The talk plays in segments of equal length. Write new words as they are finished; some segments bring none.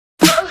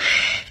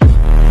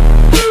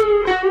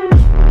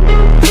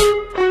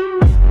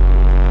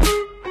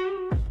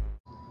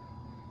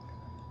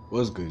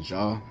What's good,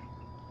 y'all?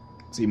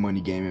 T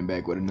Money Gaming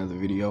back with another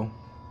video.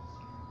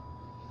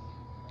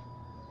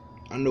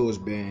 I know it's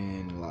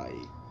been like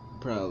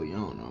probably, I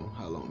don't know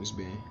how long it's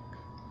been.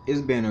 It's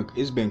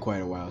been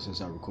quite a while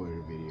since I recorded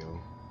a video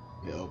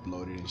and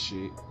uploaded and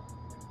shit.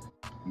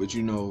 But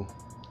you know,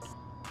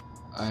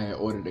 I had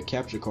ordered a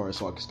capture card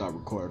so I could start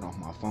recording off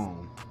my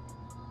phone.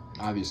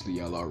 Obviously,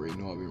 y'all already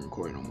know I've been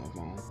recording on my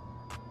phone.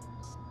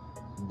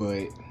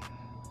 But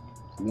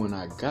when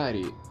I got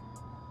it,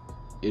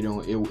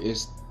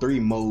 it's 3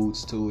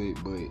 modes to it,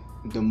 but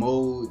the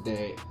mode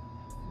that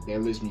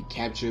lets me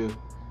capture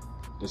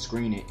the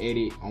screen and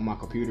edit on my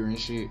computer and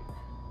shit,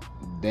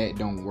 that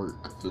don't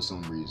work for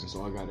some reason.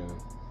 So I gotta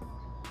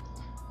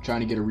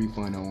trying to get a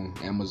refund on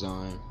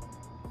Amazon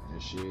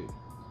and shit.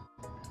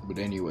 But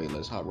anyway,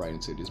 let's hop right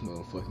into this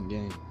motherfucking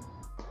game.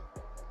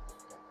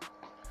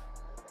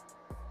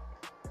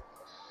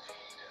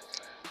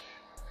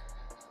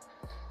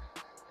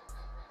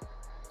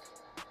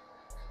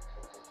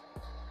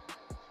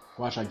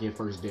 Watch I get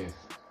first death.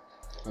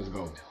 Let's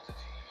go.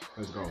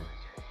 Let's go.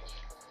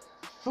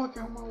 Fuck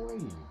out my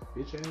way,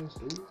 bitch ass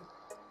dude.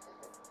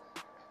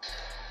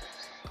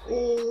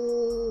 Oh!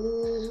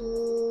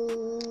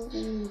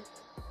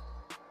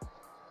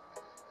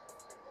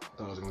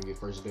 Thought I was gonna get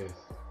first death.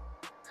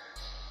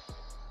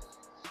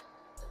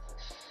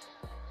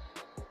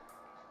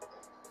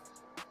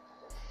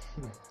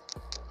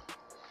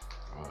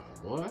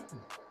 What?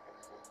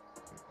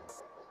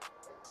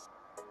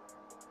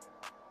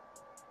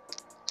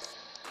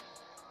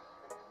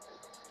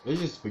 Let's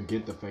just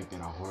forget the fact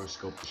that I hard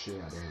scoped the shit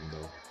out of him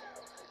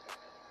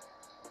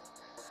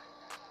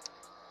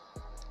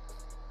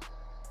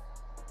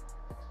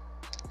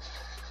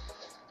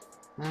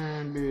though.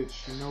 Man,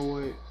 bitch, you know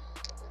what? I'm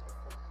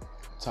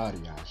tired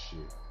of y'all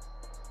shit.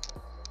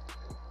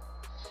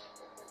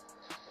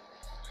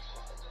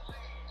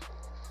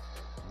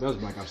 If that was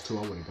Black Ops 2,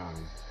 I would've got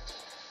him.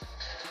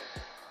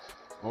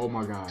 Oh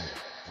my god.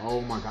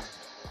 Oh my god.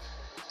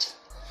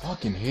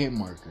 Fucking hit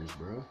markers,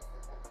 bro.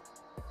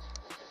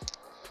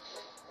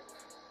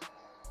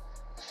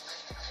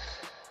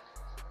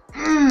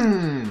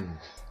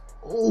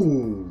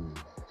 Oh,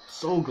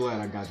 so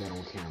glad I got that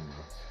on camera.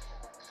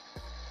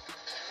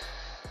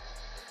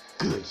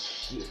 Good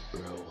shit,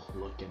 bro.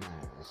 Looking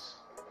ass.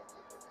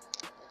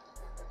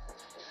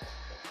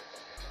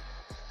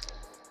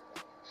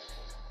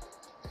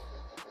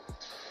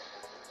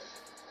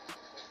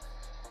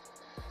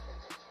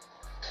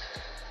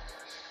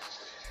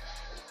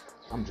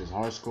 I'm just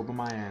hard scoping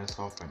my ass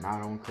off and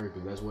not on Kirk,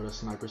 because that's what a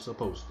sniper's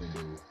supposed to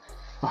do.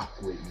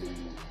 Fuck with me.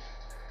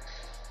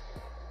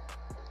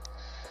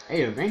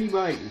 Hey, if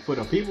anybody, for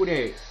the people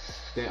that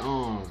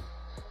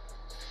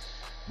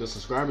the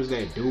subscribers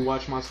that do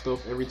watch my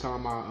stuff every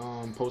time I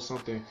post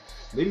something,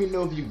 let me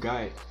know if you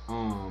got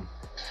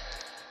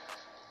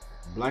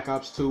Black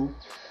Ops 2,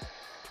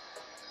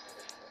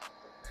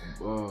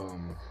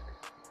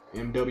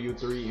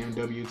 MW3,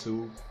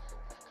 MW2,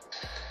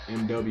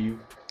 MW.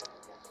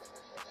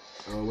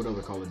 What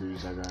other Call of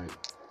Duties I got?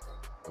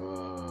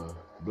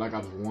 Black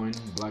Ops 1,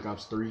 Black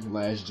Ops 3,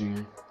 last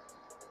gen.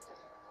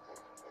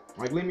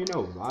 Like, let me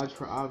know. I'll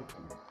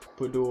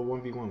do a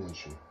 1v1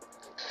 with you.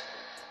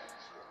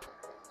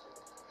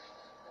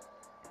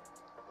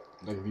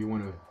 Like, if you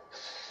want to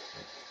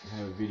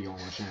have a video on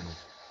my channel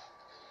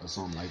or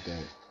something like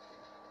that.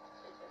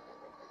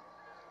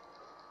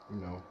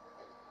 You know.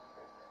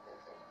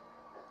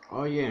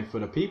 Oh yeah, and for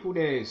the people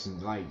that's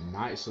like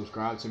not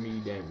subscribed to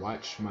me that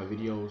watch my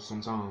videos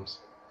sometimes,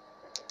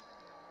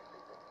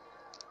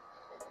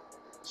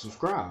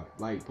 subscribe.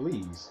 Like,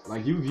 please.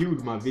 Like, you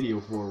viewed my video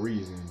for a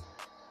reason.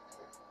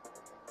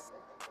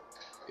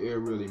 It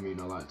really mean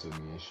a lot to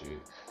me and shit.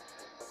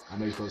 I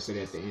know you're supposed to say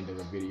that at the end of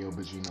the video,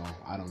 but you know,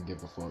 I don't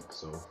give a fuck,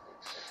 so.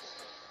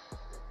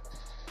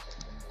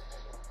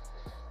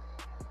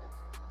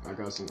 I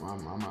got some,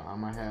 I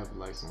might have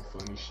like some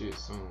funny shit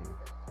soon.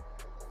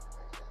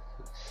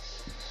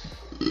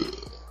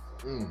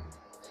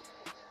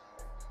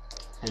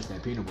 That's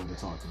that peanut butter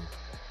talking.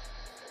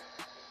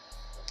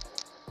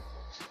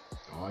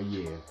 Oh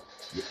yeah.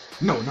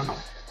 No.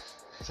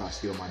 Try to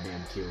steal my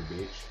damn kill,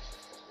 bitch.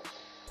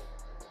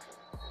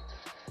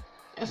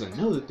 That's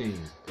another thing.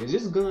 Is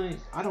this gun?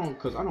 I don't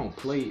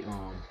play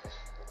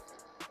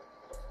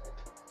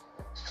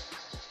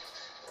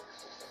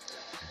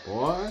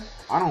boy,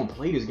 I don't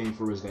play this game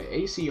for real. That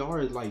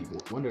ACR is like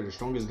one of the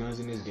strongest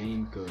guns in this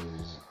game,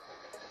 cause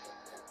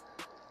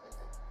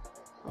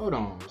hold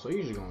on, so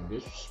you just gonna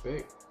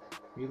disrespect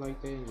me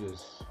like that and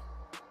just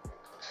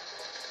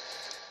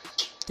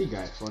he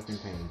got fucking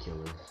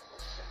painkiller.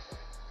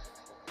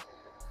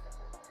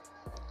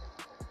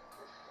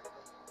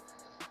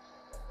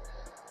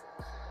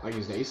 Like,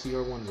 is the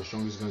ACR one of the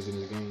strongest guns in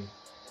this game?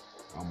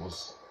 I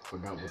almost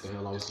forgot what the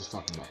hell I was just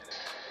talking about.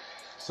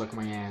 Suck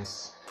my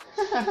ass.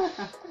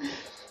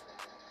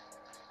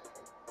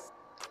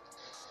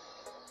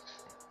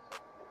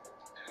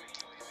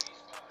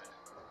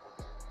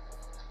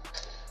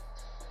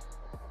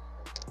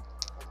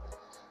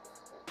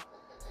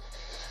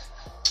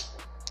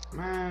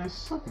 Man,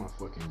 suck my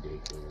fucking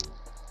dick, dude.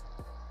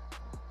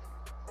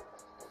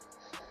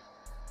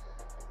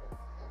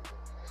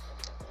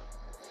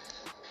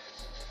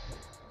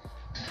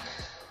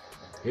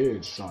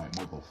 Headshot,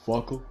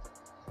 motherfucker.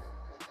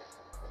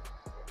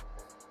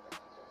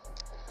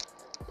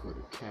 Put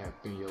a cap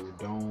in your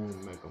dome,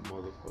 make a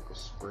motherfucker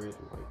spread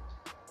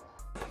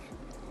like.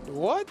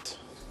 What?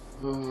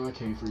 I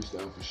can't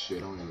freestyle for shit.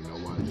 I don't even know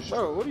why.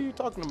 Bro, what are you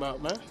talking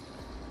about, man?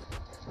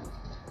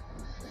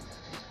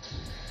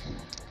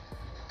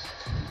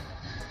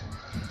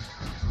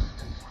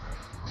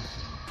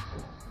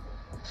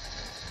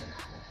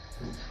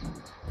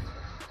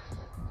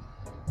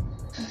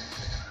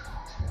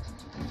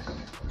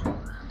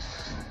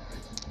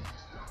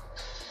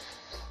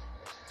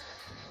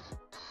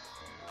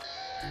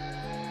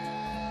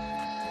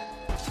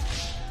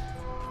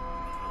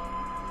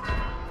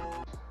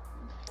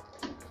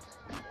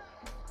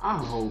 I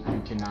hope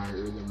you cannot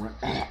hear them run.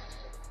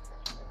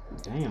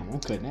 Damn, I'm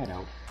cutting that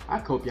out. I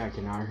hope y'all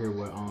cannot hear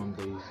what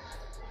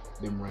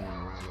them running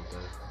around with though.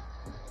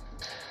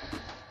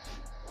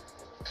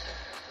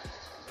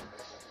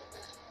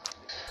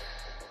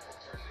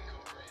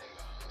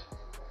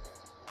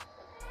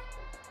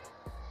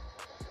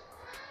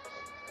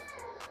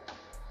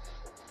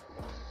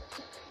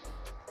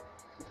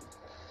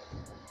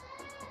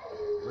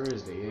 Where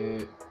is they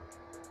at?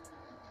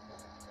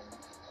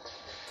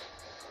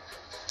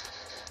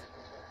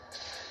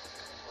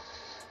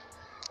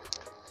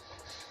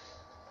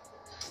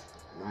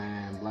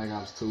 Man, Black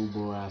Ops 2,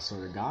 boy, I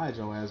swear to God,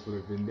 your ass would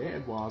have been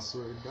dead, boy, I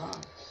swear to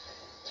God.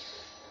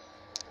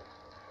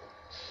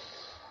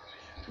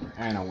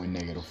 And I went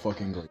negative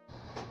fucking great.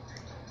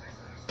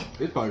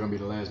 This probably gonna be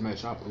the last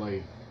match I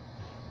play.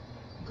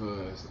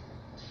 Because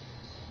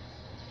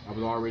I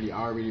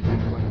already been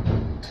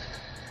playing.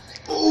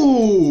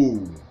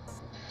 Ooh!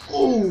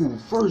 Ooh!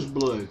 First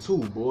blood too,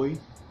 boy.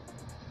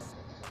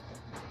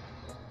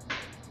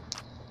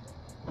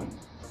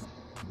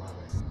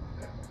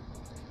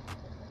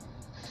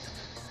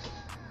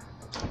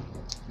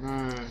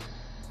 Man.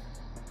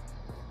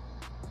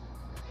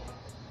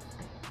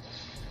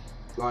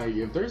 Like,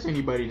 if there's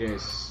anybody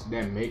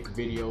that make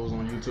videos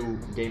on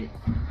YouTube, gaming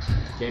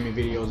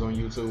videos on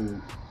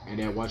YouTube, and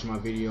that watch my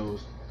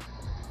videos,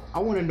 I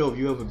want to know if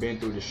you ever been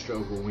through the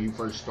struggle when you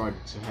first started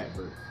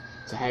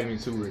to having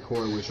to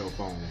record with your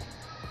phone.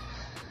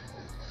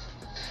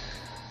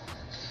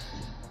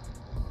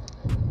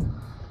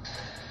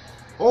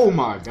 Oh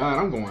my God,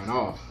 I'm going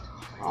off.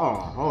 Oh,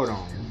 hold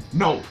on.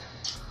 No.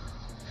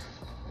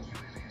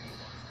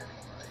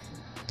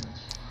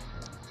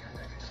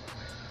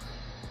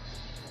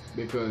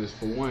 Because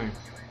for one,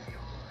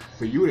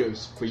 for you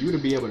to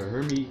be able to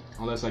hear me,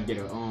 unless I get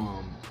a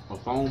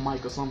phone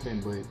mic or something,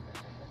 but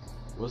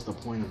what's the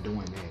point of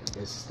doing that?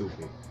 That's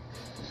stupid.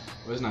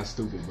 Well, it's not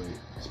stupid, but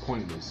it's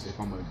pointless if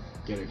I'm gonna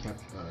get a cap.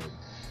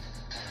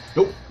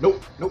 Nope.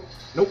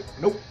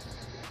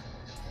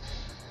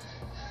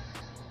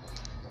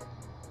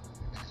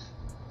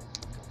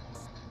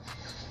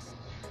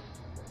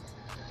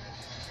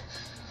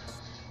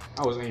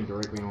 I was aimed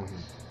directly on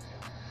him.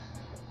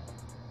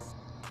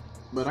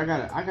 But I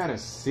gotta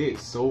sit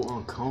so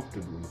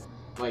uncomfortably.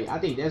 Like, I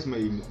think that's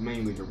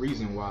mainly the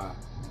reason why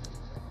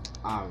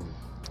I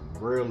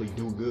rarely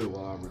do good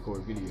while I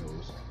record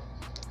videos.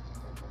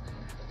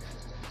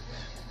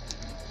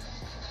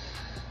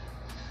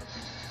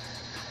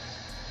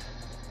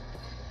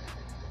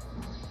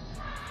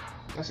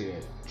 I see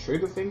that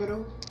trigger finger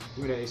though.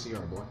 Give me that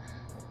ACR, boy.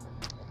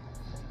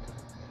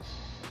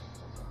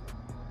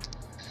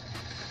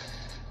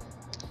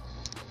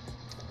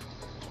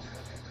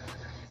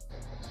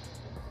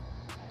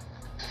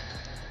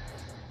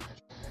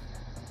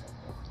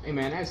 Hey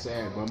man, that's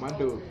sad, bro.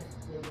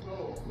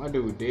 My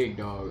dude Dig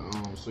Dog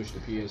switched to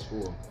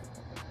PS4.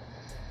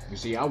 You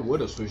see, I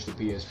would have switched to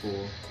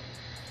PS4,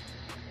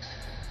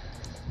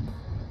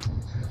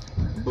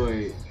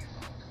 but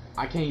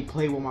I can't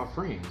play with my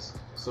friends,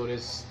 so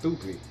that's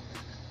stupid.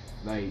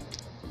 Like,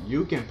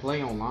 you can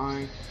play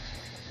online.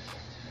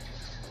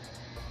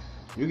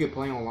 You can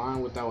play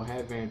online without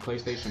having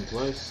PlayStation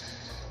Plus,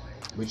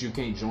 but you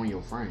can't join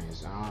your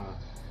friends.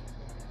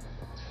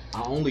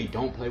 I only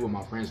don't play with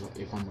my friends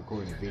if I'm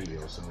recording a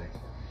video, so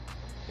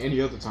any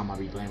other time I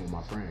be playing with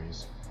my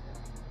friends.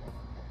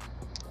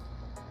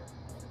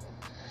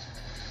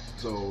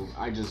 So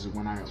I just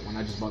when I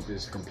just bought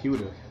this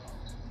computer,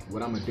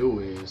 what I'm gonna do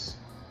is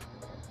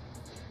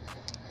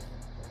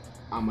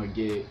I'm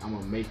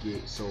gonna make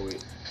it so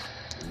it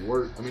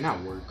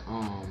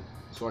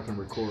so I can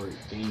record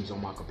games on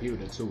my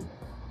computer too,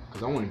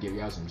 cause I want to give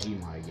y'all some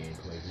Gmod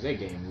gameplay, cause that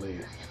game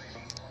lit.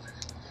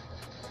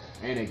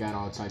 And they got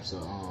all types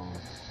of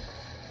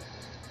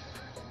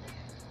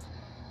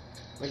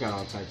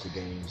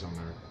games on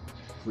there,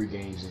 free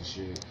games and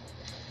shit.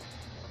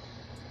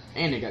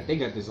 And they got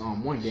this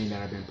one game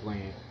that I've been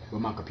playing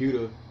with my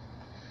computer.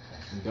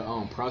 The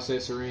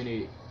processor in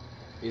it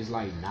is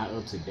like not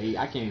up to date.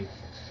 I can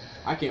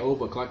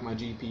overclock my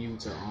GPU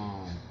to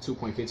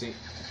 2.15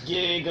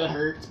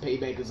 gigahertz.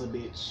 Payback is a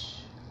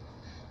bitch.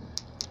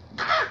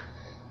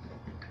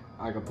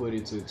 I could put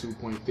it to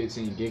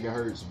 2.15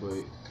 gigahertz,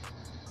 but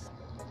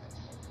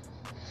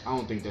I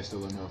don't think that's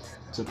still enough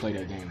to play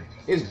that game.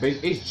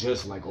 It's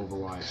just like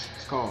Overwatch.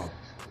 It's called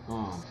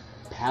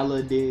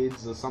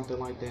Paladids or something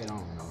like that. I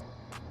don't know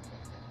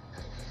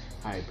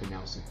how you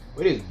pronounce it,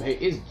 but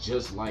it's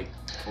just like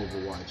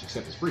Overwatch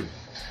except it's free.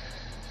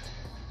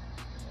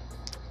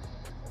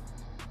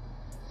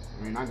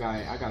 I mean, I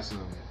got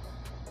some.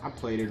 I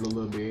played it a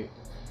little bit.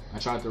 I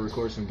tried to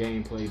record some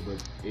gameplay,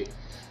 but it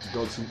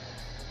go too.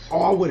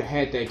 Oh, I would have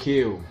had that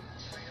kill.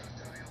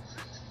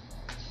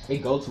 It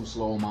go too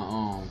slow on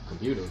my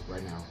computer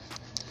right now.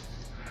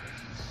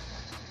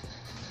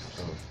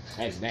 So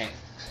that's that.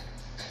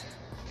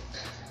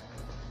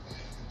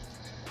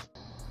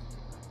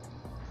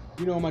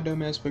 You know what my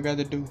dumb ass forgot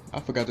to do? I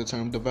forgot to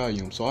turn up the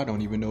volume, so I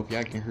don't even know if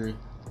y'all can hear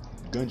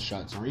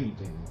gunshots or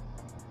anything.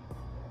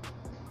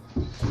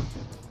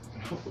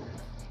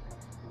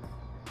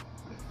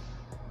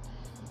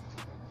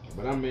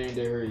 But I'm in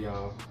there,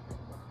 y'all.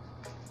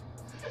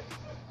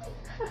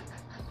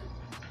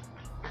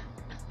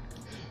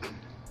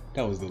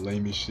 That was the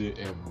lamest shit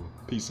ever.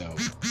 Peace out.